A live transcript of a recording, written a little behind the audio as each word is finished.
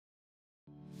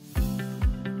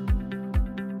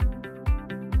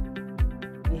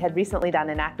had recently done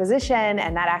an acquisition,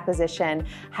 and that acquisition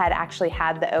had actually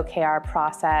had the OKR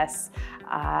process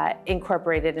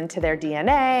incorporated into their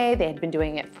DNA. They had been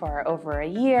doing it for over a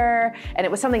year, and it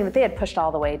was something that they had pushed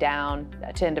all the way down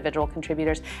to individual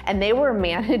contributors, and they were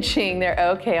managing their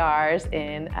OKRs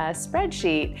in a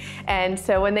spreadsheet. And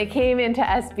so when they came into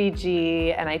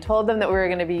SBG and I told them that we were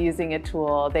going to be using a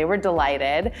tool, they were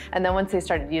delighted. And then once they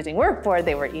started using WorkBoard,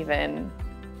 they were even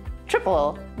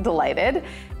triple delighted.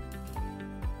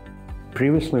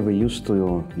 Previously, we used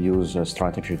to use a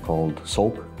strategy called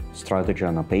SOAP, strategy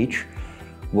on a page,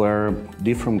 where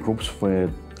different groups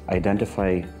would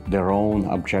identify their own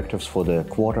objectives for the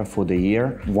quarter, for the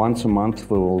year. Once a month,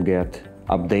 we will get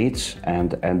updates,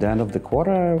 and at the end of the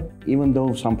quarter, even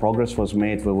though some progress was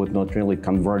made, we would not really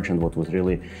converge on what was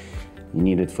really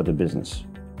needed for the business.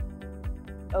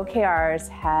 OKRs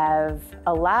have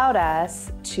allowed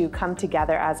us to come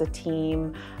together as a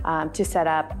team to set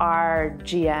up our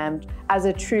GM as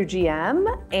a true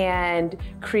GM and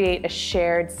create a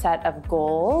shared set of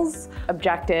goals,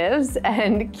 objectives,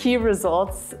 and key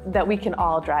results that we can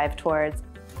all drive towards.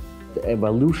 The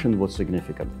evolution was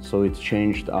significant. So it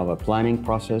changed our planning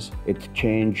process. It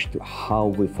changed how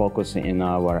we focus in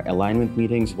our alignment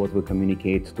meetings, what we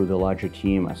communicate to the larger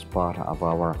team as part of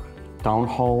our town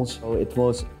halls. So it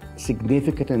was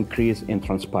significant increase in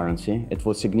transparency. It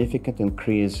was significant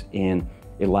increase in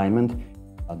alignment.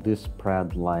 This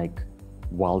spread like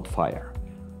wildfire.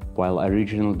 While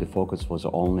originally the focus was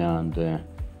only on the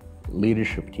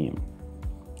leadership team,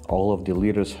 all of the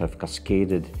leaders have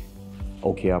cascaded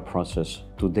OKR process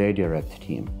to their direct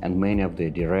team, and many of the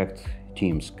direct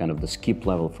teams, kind of the skip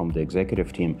level from the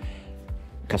executive team,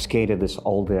 cascaded this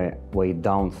all the way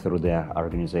down through their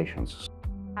organizations.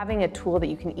 Having a tool that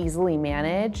you can easily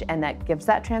manage and that gives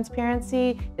that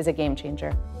transparency is a game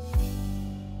changer.